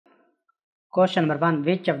Question number 1.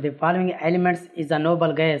 Which of the following elements is a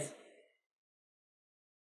noble gas?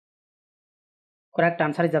 Correct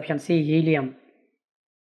answer is option C, helium.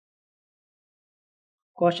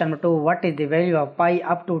 Question number 2. What is the value of pi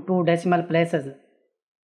up to 2 decimal places?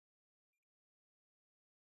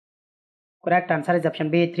 Correct answer is option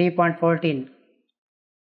B, 3.14.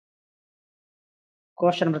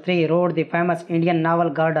 Question number 3. Wrote the famous Indian novel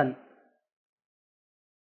Garden?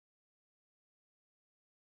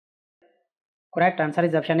 Correct answer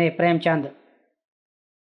is option A, Prem Chand.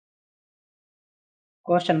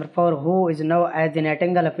 Question number 4. Who is known as the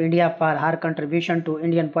Nightingale of India for her contribution to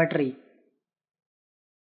Indian poetry?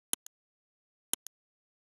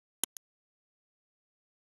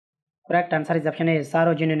 Correct answer is option A,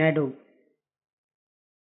 Sarojini Naidu.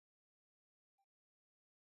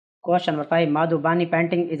 Question number 5. Madhubani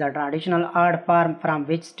painting is a traditional art form from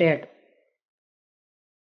which state?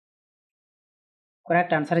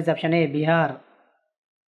 Correct answer is option A, Bihar.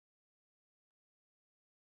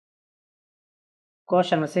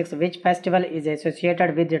 Question number 6. Which festival is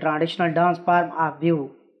associated with the traditional dance form of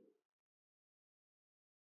Bihu?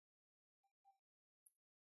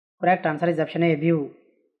 Correct answer is option A, Bihu.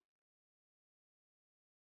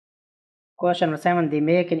 Question number 7. The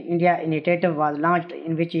Make in India initiative was launched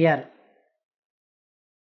in which year?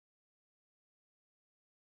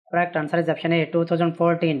 Correct answer is option A,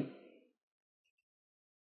 2014.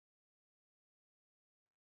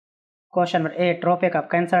 Question number 8. Tropic of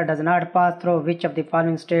Cancer does not pass through which of the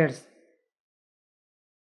following states?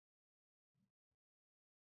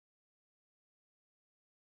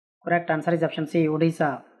 Correct answer is option C,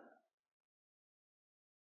 Odisha.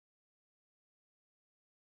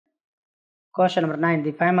 Question number 9.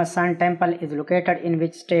 The famous Sun Temple is located in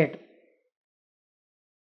which state?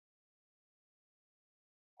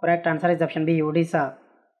 Correct answer is option B, Odisha.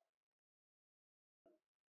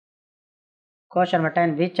 Question number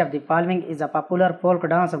 10. Which of the following is a popular folk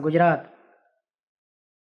dance of Gujarat?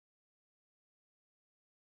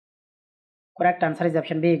 Correct answer is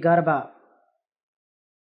option B, Garba.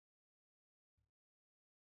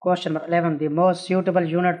 Question number 11. The most suitable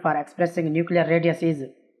unit for expressing nuclear radius is?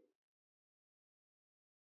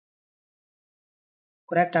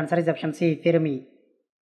 Correct answer is option C, Fermi.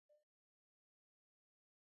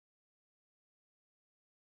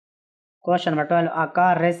 Question number 12. A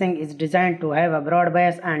car racing is designed to have a broad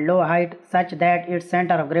base and low height such that its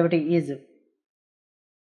center of gravity is?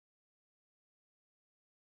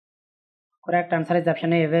 Correct answer is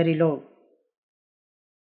option A, very low.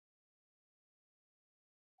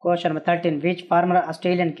 Question number 13. Which former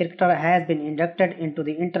Australian cricketer has been inducted into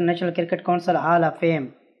the International Cricket Council Hall of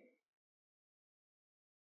Fame?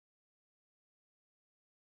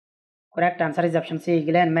 Correct answer is option C,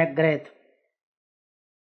 Glenn McGrath.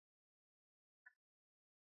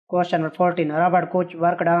 Question number 14. Robert Koch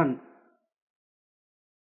worked on?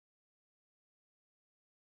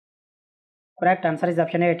 Correct answer is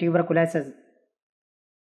option A, tuberculosis.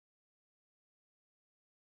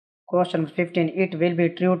 Question number 15. It will be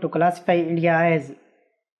true to classify India as?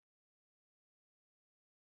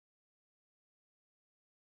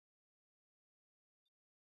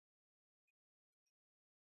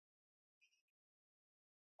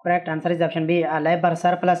 Correct answer is option B, a labor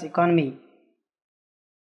surplus economy.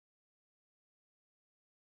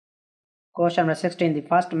 Question number 16. The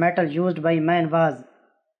first metal used by man was?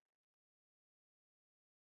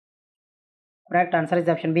 Correct answer is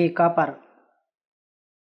option B, copper.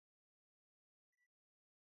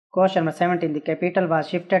 Question number 17. The capital was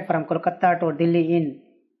shifted from Kolkata to Delhi in?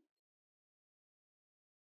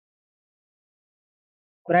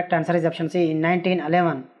 Correct answer is option C, in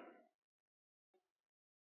 1911.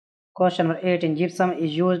 Question number 18. Gypsum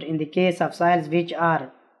is used in the case of soils which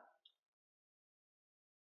are?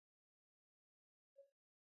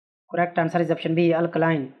 Correct answer is option B,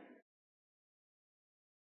 alkaline.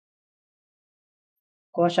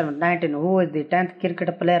 Question number 19. Who is the 10th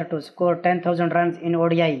cricket player to score 10,000 runs in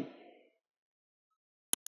ODI?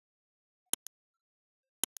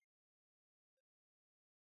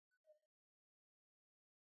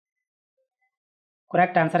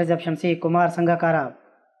 Correct answer is option C, Kumar Sangakkara.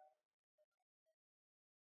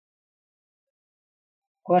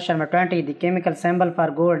 Question number 20. The chemical symbol for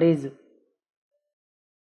gold is?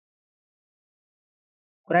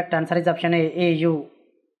 Correct answer is option A, AU.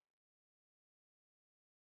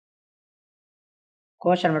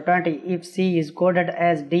 Question number 20. If C is coded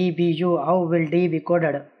as DBU, how will D be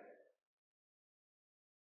coded?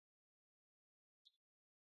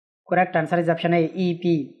 Correct answer is option A,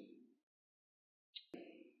 EP.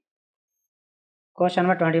 Question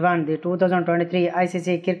number 21. The 2023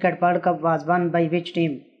 ICC Cricket World Cup was won by which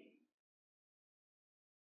team?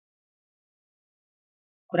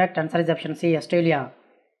 Correct answer is option C, Australia.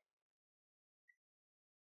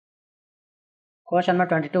 Question number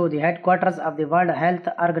 22. The headquarters of the World Health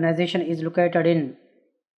Organization is located in.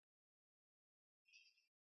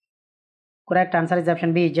 Correct answer is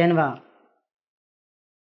option B, Geneva.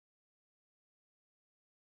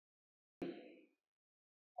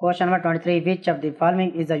 Question number 23. Which of the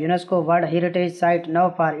following is a UNESCO World Heritage Site now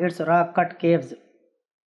for its rock cut caves?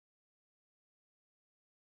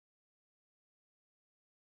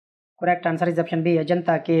 Correct answer is option B,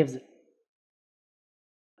 Ajanta Caves.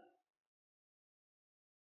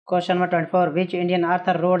 Question number 24. Which Indian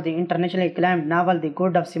author wrote the internationally acclaimed novel The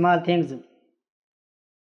Good of Small Things?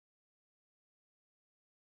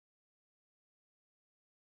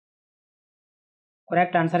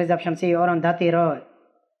 Correct answer is option C, Arundhati Roy.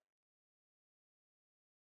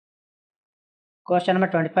 Question number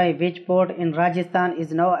 25. Which port in Rajasthan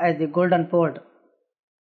is known as the Golden Port?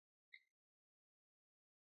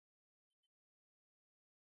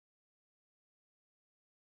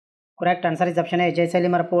 Correct answer is option A,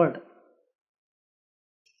 Jaisalmer Port.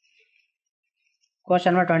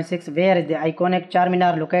 Question number 26. Where is the iconic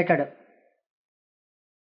Charminar located?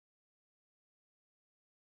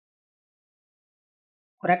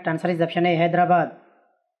 Correct answer is option A, Hyderabad.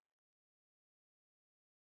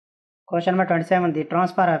 Question number 27. The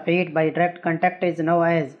transfer of heat by direct contact is known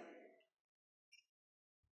as.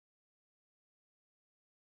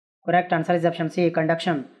 Correct answer is option C,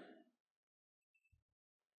 conduction.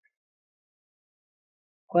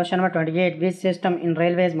 Question number 28. Which system in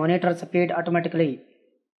railways monitors speed automatically?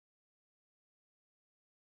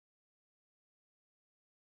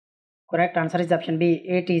 Correct answer is option B,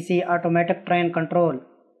 ATC, automatic train control.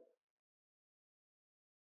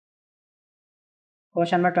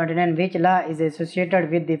 Question number 29. Which law is associated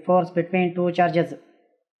with the force between two charges?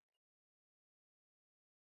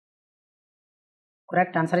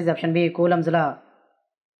 Correct answer is option B, Coulomb's law.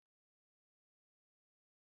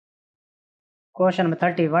 Question number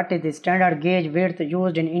 30. What is the standard gauge width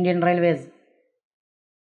used in Indian Railways?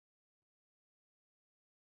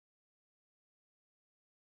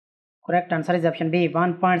 Correct answer is option B,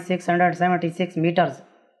 1.676 meters.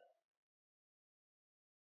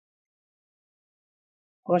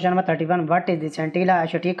 Question number 31. What is the Centella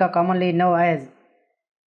asiatica commonly known as?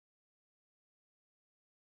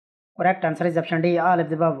 Correct answer is option D, all of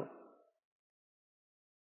the above.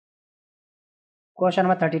 Question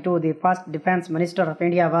number 32. The first Defence Minister of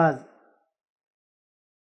India was.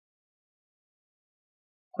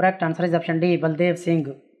 Correct answer is option D, Baldev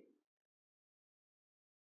Singh.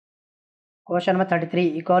 Question number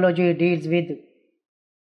 33. Ecology deals with.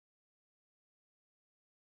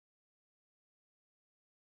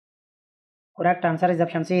 Correct answer is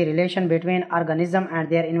option C, relation between organism and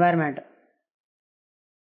their environment.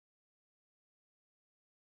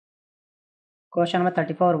 Question number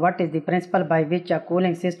 34. What is the principle by which a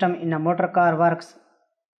cooling system in a motor car works?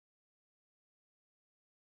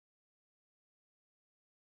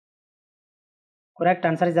 Correct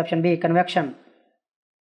answer is option B, convection.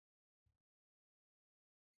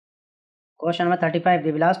 Question number 35.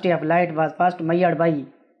 The velocity of light was first measured by.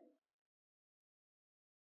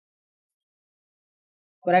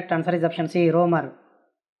 Correct answer is option C, Romer.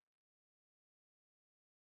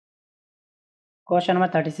 Question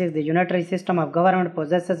number 36. The unitary system of government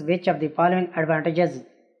possesses which of the following advantages?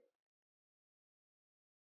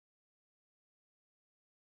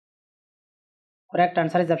 Correct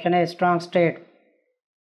answer is option A, strong state.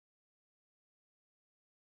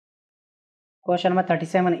 Question number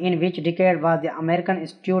 37. In which decade was the American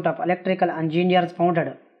Institute of Electrical Engineers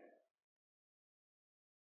founded?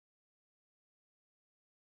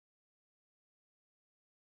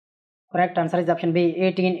 Correct answer is option B,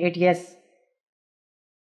 1880s.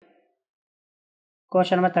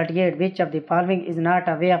 Question number 38. Which of the following is not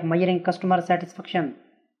a way of measuring customer satisfaction?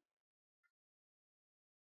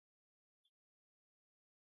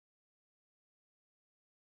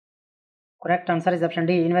 Correct answer is option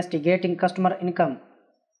D, investigating customer income.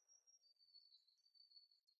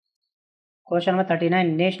 Question number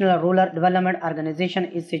 39. National Rural Development Organization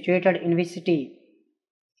is situated in which city?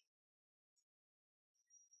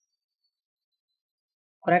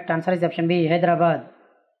 Correct answer is option B, Hyderabad.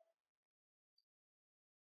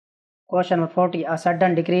 Question number 40. A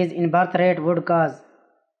sudden decrease in birth rate would cause.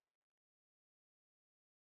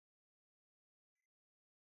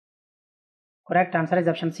 Correct answer is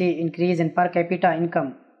option C, increase in per capita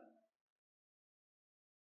income.